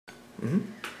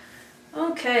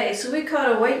Okay, so we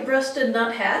caught a white-breasted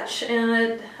nuthatch,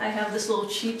 and I have this little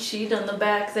cheat sheet on the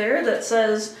back there that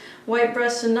says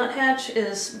white-breasted nuthatch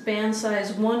is band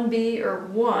size 1B or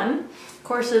 1. Of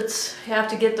course, you have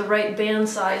to get the right band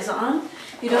size on.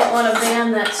 You don't want a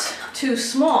band that's too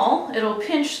small, it'll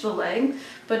pinch the leg,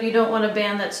 but you don't want a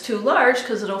band that's too large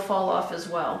because it'll fall off as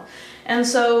well. And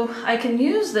so I can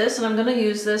use this, and I'm going to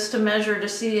use this to measure to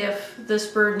see if this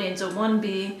bird needs a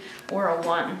 1B or a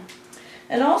 1.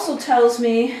 It also tells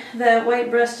me that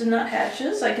white-breasted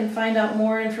nuthatches, I can find out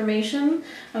more information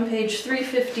on page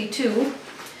 352.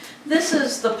 This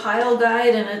is the pile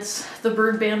guide, and it's the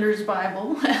Bird Bander's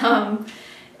Bible.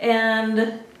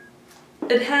 And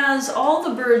it has all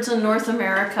the birds in North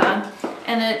America,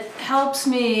 and it helps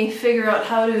me figure out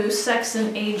how to sex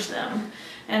and age them.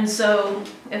 And so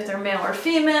if they're male or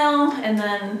female, and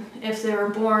then if they were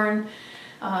born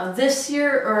this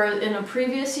year or in a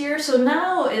previous year. So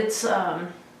now it's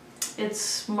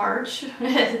March.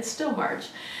 It's still March.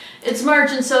 It's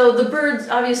March, and so the birds,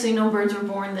 obviously no birds were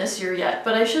born this year yet,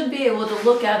 but I should be able to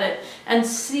look at it and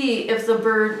see if the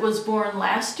bird was born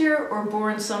last year or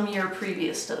born some year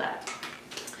previous to that.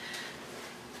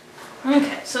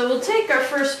 Okay, so we'll take our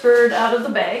first bird out of the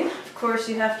bag. Of course,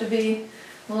 you have to be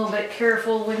a little bit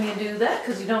careful when you do that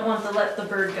because you don't want to let the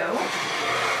bird go.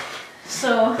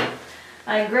 So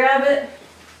I grab it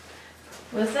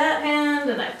with that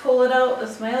hand and I pull it out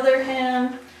with my other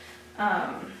hand.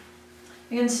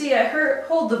 You can see I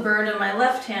hold the bird in my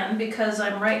left hand because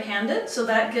I'm right-handed, so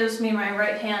that gives me my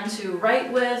right hand to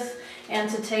write with and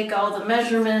to take all the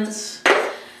measurements.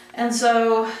 And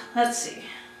so, let's see,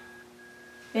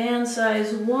 band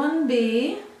size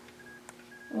 1B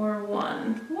or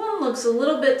 1. 1 looks a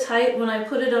little bit tight. When I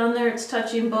put it on there, it's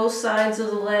touching both sides of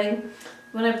the leg.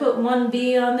 When I put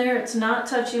 1B on there, it's not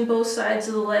touching both sides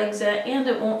of the legs, and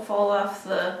it won't fall off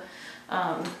the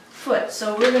foot.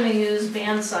 So we're going to use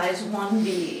band size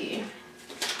 1B.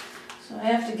 So I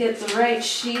have to get the right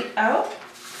sheet out.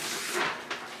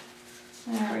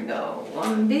 There we go,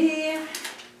 1B.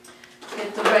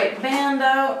 Get the right band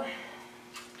out.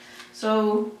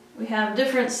 So we have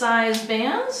different size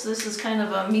bands. This is kind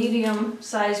of a medium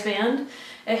size band.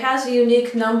 It has a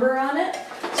unique number on it,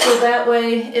 so that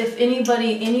way if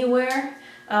anybody anywhere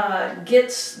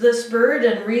gets this bird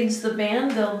and reads the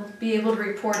band, they'll be able to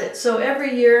report it. So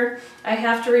every year I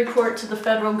have to report to the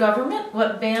federal government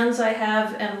what bands I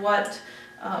have and what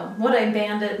I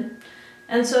banded.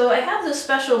 And so I have this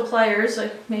special pliers,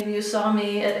 like maybe you saw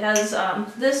me, it has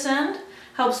this end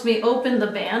helps me open the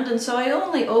band, and so I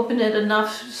only open it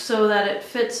enough so that it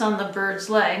fits on the bird's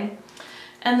leg.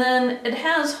 And then it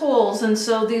has holes, and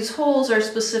so these holes are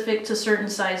specific to certain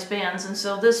size bands, and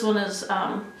so this one is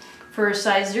for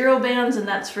size 0 bands, and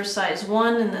that's for size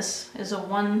 1, and this is a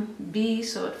 1B,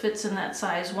 so it fits in that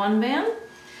size 1 band.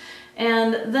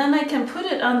 And then I can put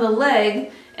it on the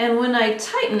leg, and when I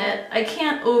tighten it, I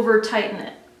can't over tighten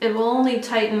it. It will only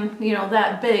tighten, you know,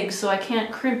 that big, so I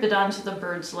can't crimp it onto the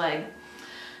bird's leg.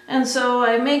 And so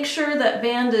I make sure that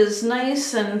band is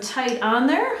nice and tight on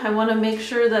there. I want to make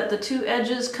sure that the two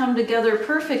edges come together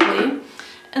perfectly.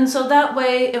 And so that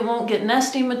way it won't get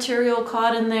nesting material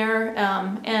caught in there,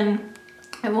 and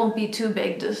it won't be too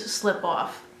big to slip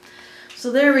off.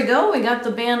 So there we go, we got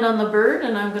the band on the bird,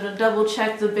 and I'm going to double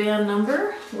check the band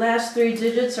number. Last 3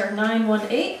 digits are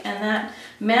 918, and that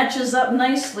matches up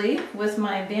nicely with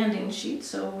my banding sheet,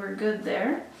 so we're good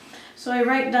there. So I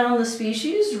write down the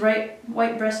species,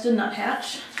 white-breasted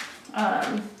nuthatch.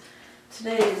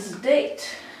 Today's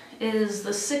date is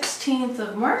the 16th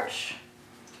of March.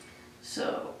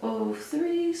 So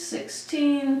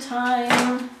 03:16,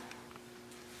 time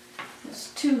is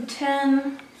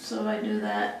 2:10, so I do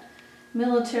that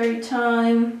military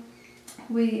time.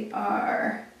 We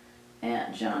are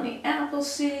at Johnny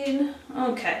Appleseed.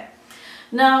 Okay,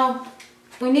 now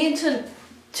we need to,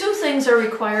 2 things are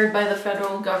required by the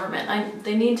federal government.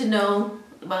 They need to know,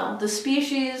 well, the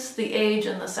species, the age,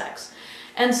 and the sex.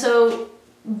 And so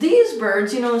these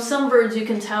birds, you know, some birds you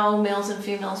can tell males and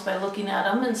females by looking at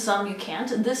them, and some you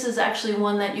can't. And this is actually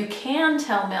one that you can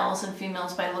tell males and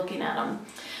females by looking at them.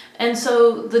 And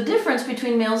so the difference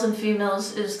between males and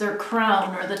females is their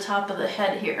crown, or the top of the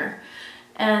head here.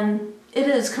 And it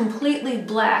is completely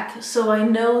black, so I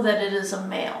know that it is a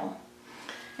male.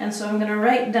 And so I'm going to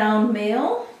write down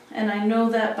male, and I know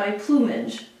that by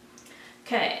plumage.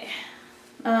 Okay,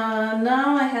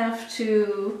 now I have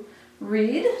to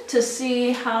read to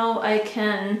see how I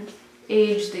can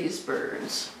age these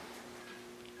birds.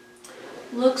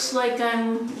 Looks like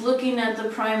I'm looking at the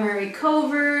primary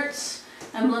coverts.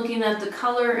 I'm looking at the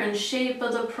color and shape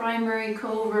of the primary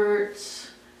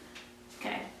coverts.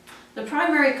 Okay, the The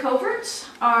primary coverts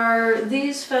are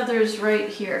these feathers right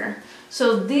here.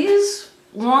 So these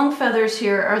long feathers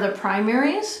here are the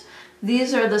primaries.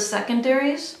 These are the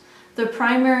secondaries. The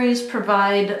primaries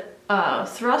provide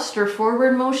thrust or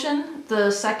forward motion.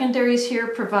 The secondaries here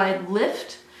provide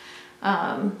lift.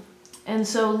 And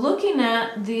so looking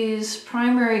at these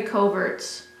primary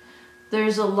coverts,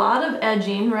 there's a lot of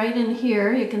edging right in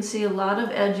here. You can see a lot of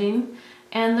edging,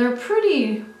 and they're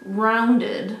pretty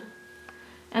rounded.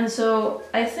 And so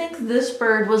I think this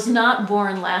bird was not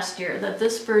born last year, that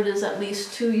this bird is at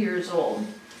least 2 years old.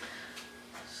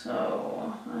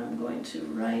 So I'm going to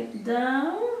write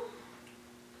down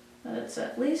that it's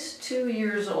at least 2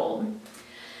 years old.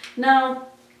 Now,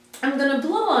 I'm going to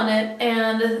blow on it,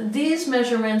 and these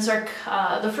measurements are,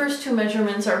 the first two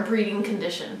measurements are breeding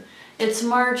condition. It's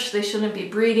March, they shouldn't be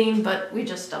breeding, but we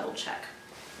just double check.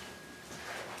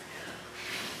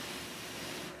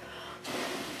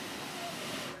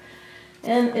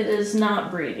 And it is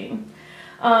not breeding.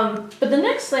 But the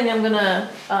next thing I'm going to,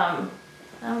 I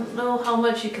don't know how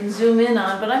much you can zoom in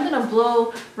on, but I'm going to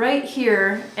blow right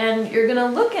here, and you're going to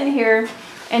look in here,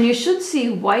 and you should see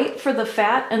white for the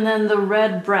fat and then the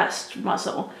red breast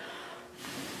muscle.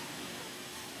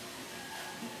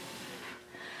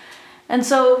 And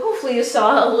so hopefully you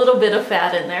saw a little bit of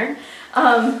fat in there.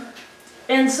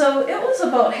 And so it was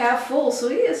about half full, so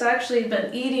he has actually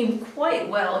been eating quite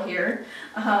well here,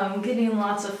 getting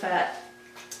lots of fat.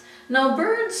 Now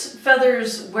birds'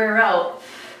 feathers wear out,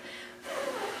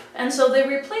 and so they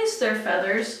replace their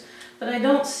feathers, but I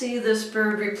don't see this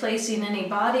bird replacing any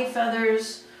body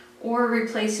feathers or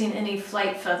replacing any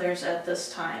flight feathers at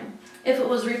this time. If it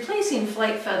was replacing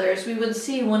flight feathers, we would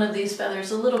see one of these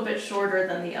feathers a little bit shorter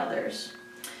than the others.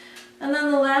 And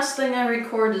then the last thing I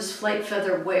record is flight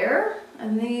feather wear,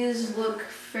 and these look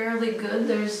fairly good.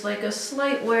 There's like a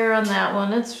slight wear on that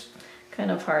one. It's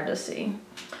kind of hard to see.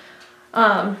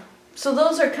 So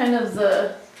those are kind of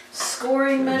the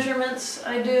scoring measurements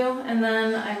I do, and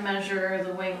then I measure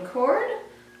the wing chord.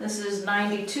 This is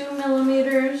 92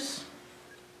 millimeters.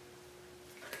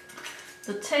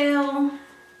 The tail,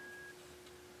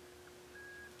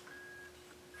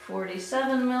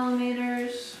 47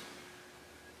 millimeters.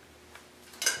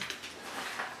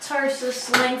 Tarsus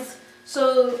length.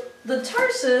 So the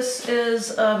tarsus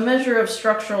is a measure of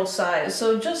structural size.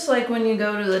 So just like when you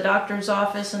go to the doctor's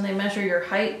office and they measure your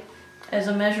height as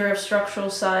a measure of structural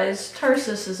size,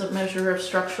 tarsus is a measure of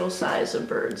structural size of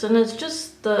birds. And it's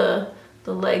just the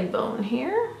leg bone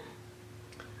here.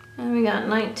 And we got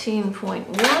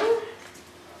 19.1.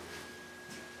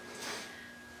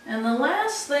 And the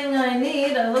last thing I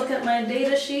need, I look at my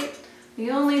data sheet,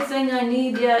 the only thing I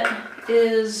need yet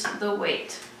is the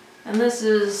weight. And this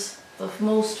is the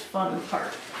most fun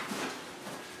part.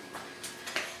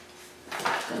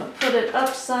 I'm going to put it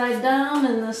upside down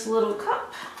in this little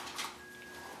cup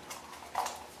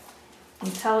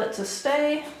and tell it to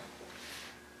stay.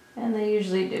 And they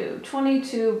usually do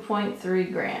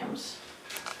 22.3 grams.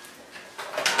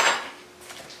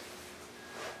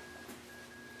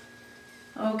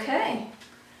 Okay,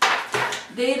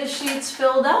 data sheet's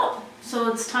filled out, so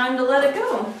it's time to let it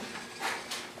go.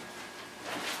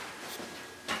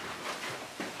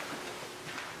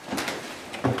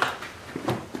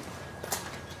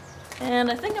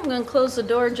 And I think I'm going to close the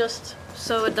door just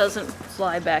so it doesn't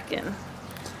fly back in.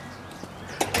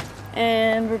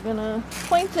 And we're going to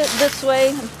point it this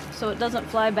way so it doesn't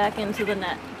fly back into the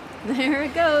net. There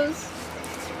it goes.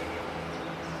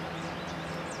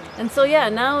 And so yeah,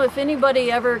 now if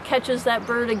anybody ever catches that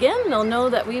bird again, they'll know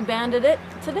that we banded it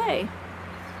today.